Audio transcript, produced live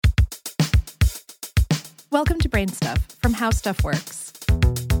Welcome to Brain Stuff from How Stuff Works.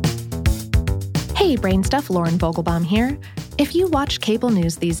 Hey, Brain Stuff, Lauren Vogelbaum here. If you watch cable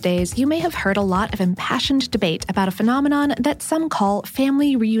news these days, you may have heard a lot of impassioned debate about a phenomenon that some call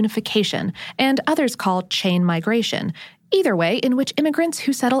family reunification and others call chain migration. Either way, in which immigrants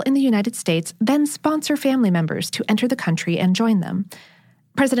who settle in the United States then sponsor family members to enter the country and join them.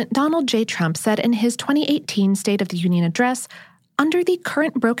 President Donald J. Trump said in his 2018 State of the Union address, "Under the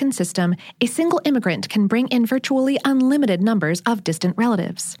current broken system, a single immigrant can bring in virtually unlimited numbers of distant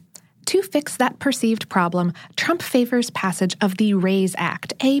relatives." To fix that perceived problem, Trump favors passage of the RAISE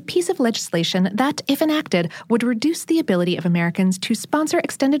Act, a piece of legislation that, if enacted, would reduce the ability of Americans to sponsor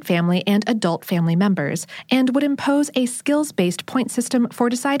extended family and adult family members, and would impose a skills-based point system for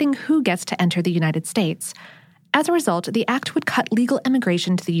deciding who gets to enter the United States. As a result, the act would cut legal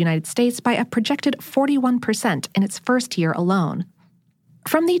immigration to the United States by a projected 41% in its first year alone.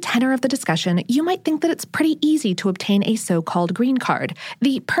 From the tenor of the discussion, you might think that it's pretty easy to obtain a so-called green card,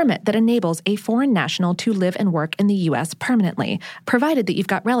 the permit that enables a foreign national to live and work in the U.S. permanently, provided that you've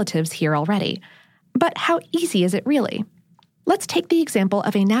got relatives here already. But how easy is it really? Let's take the example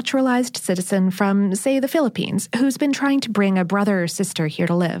of a naturalized citizen from, say, the Philippines, who's been trying to bring a brother or sister here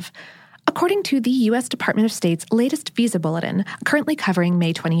to live. According to the U.S. Department of State's latest visa bulletin, currently covering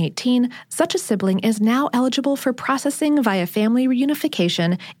May 2018, such a sibling is now eligible for processing via family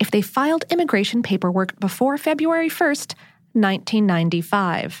reunification if they filed immigration paperwork before February 1st,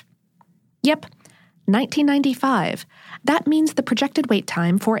 1995. Yep, 1995. That means the projected wait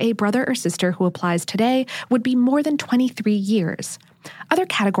time for a brother or sister who applies today would be more than 23 years. Other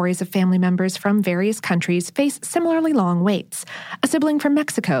categories of family members from various countries face similarly long waits. A sibling from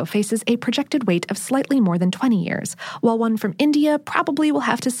Mexico faces a projected wait of slightly more than 20 years, while one from India probably will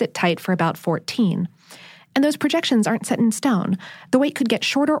have to sit tight for about 14. And those projections aren't set in stone. The wait could get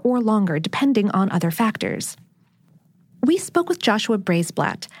shorter or longer depending on other factors. We spoke with Joshua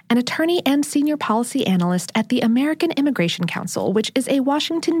Braisblatt, an attorney and senior policy analyst at the American Immigration Council, which is a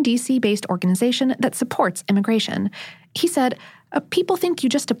Washington, D.C.-based organization that supports immigration. He said, "People think you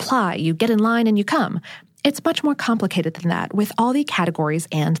just apply, you get in line and you come. It's much more complicated than that, with all the categories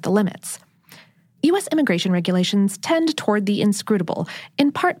and the limits." U.S. immigration regulations tend toward the inscrutable,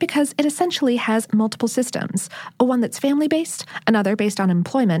 in part because it essentially has multiple systems, one that's family-based, another based on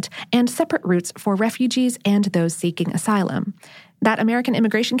employment, and separate routes for refugees and those seeking asylum. That American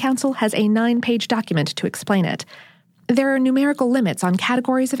Immigration Council has a 9-page document to explain it. There are numerical limits on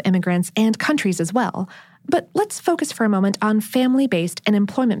categories of immigrants and countries as well. But let's focus for a moment on family-based and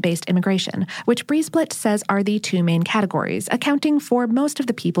employment-based immigration, which Braisblatt says are the two main categories, accounting for most of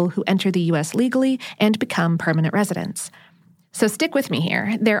the people who enter the U.S. legally and become permanent residents. So stick with me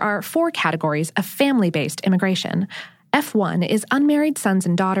here. There are 4 categories of family-based immigration. F1 is unmarried sons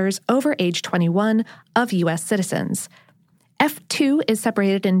and daughters over age 21 of U.S. citizens. F2 is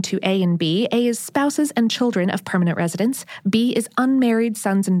separated into A and B. A is spouses and children of permanent residents. B is unmarried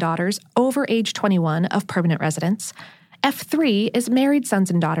sons and daughters over age 21 of permanent residents. F3 is married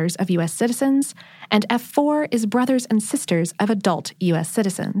sons and daughters of U.S. citizens. And F4 is brothers and sisters of adult U.S.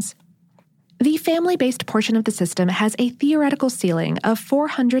 citizens. The family-based portion of the system has a theoretical ceiling of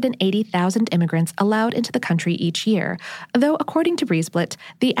 480,000 immigrants allowed into the country each year, though according to Braisblatt,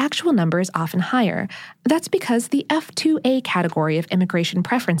 the actual number is often higher. That's because the F2A category of immigration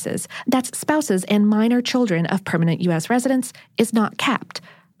preferences, that's spouses and minor children of permanent U.S. residents, is not capped.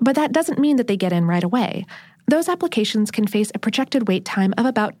 But that doesn't mean that they get in right away. Those applications can face a projected wait time of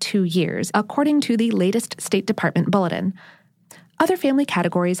about 2 years, according to the latest State Department bulletin. Other family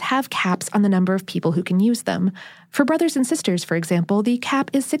categories have caps on the number of people who can use them. For brothers and sisters, for example, the cap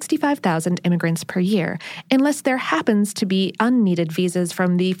is 65,000 immigrants per year, unless there happens to be unneeded visas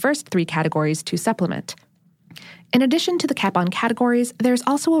from the first 3 categories to supplement. In addition to the cap on categories, there's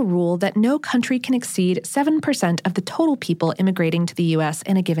also a rule that no country can exceed 7% of the total people immigrating to the U.S.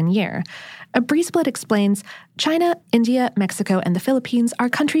 in a given year. Braisblatt explains, China, India, Mexico, and the Philippines are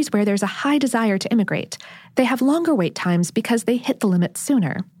countries where there's a high desire to immigrate. They have longer wait times because they hit the limit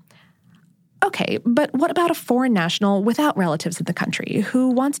sooner. Okay, but what about a foreign national without relatives in the country who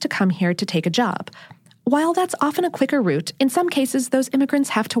wants to come here to take a job? While that's often a quicker route, in some cases those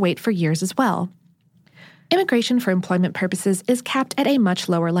immigrants have to wait for years as well. Immigration for employment purposes is capped at a much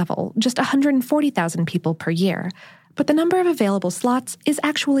lower level, just 140,000 people per year. But the number of available slots is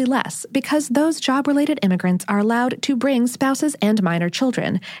actually less because those job-related immigrants are allowed to bring spouses and minor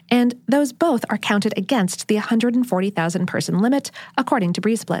children, and those both are counted against the 140,000 person limit, according to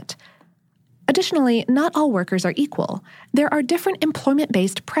Braisblatt. Additionally, not all workers are equal. There are different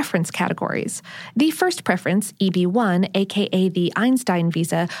employment-based preference categories. The first preference, EB1, aka the Einstein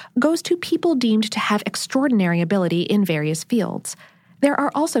visa, goes to people deemed to have extraordinary ability in various fields. There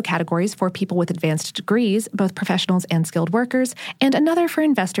are also categories for people with advanced degrees, both professionals and skilled workers, and another for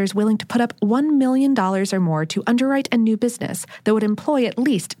investors willing to put up $1 million or more to underwrite a new business that would employ at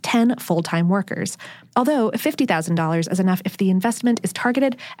least 10 full-time workers, although $50,000 is enough if the investment is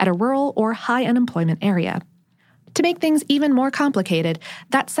targeted at a rural or high unemployment area. To make things even more complicated,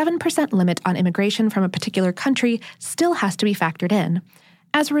 that 7% limit on immigration from a particular country still has to be factored in.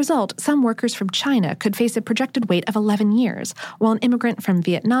 As a result, some workers from China could face a projected wait of 11 years, while an immigrant from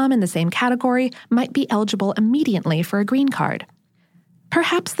Vietnam in the same category might be eligible immediately for a green card.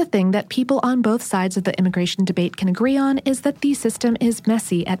 Perhaps the thing that people on both sides of the immigration debate can agree on is that the system is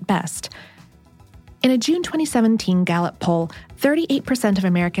messy at best. In a June 2017 Gallup poll, 38% of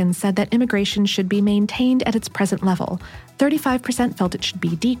Americans said that immigration should be maintained at its present level, 35% felt it should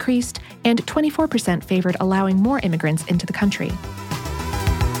be decreased, and 24% favored allowing more immigrants into the country.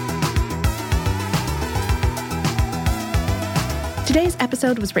 Today's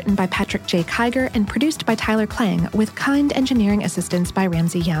episode was written by Patrick J. Kiger and produced by Tyler Klang, with kind engineering assistance by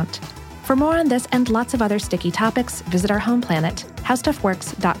Ramsey Yount. For more on this and lots of other sticky topics, visit our home planet,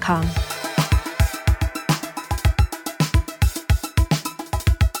 howstuffworks.com.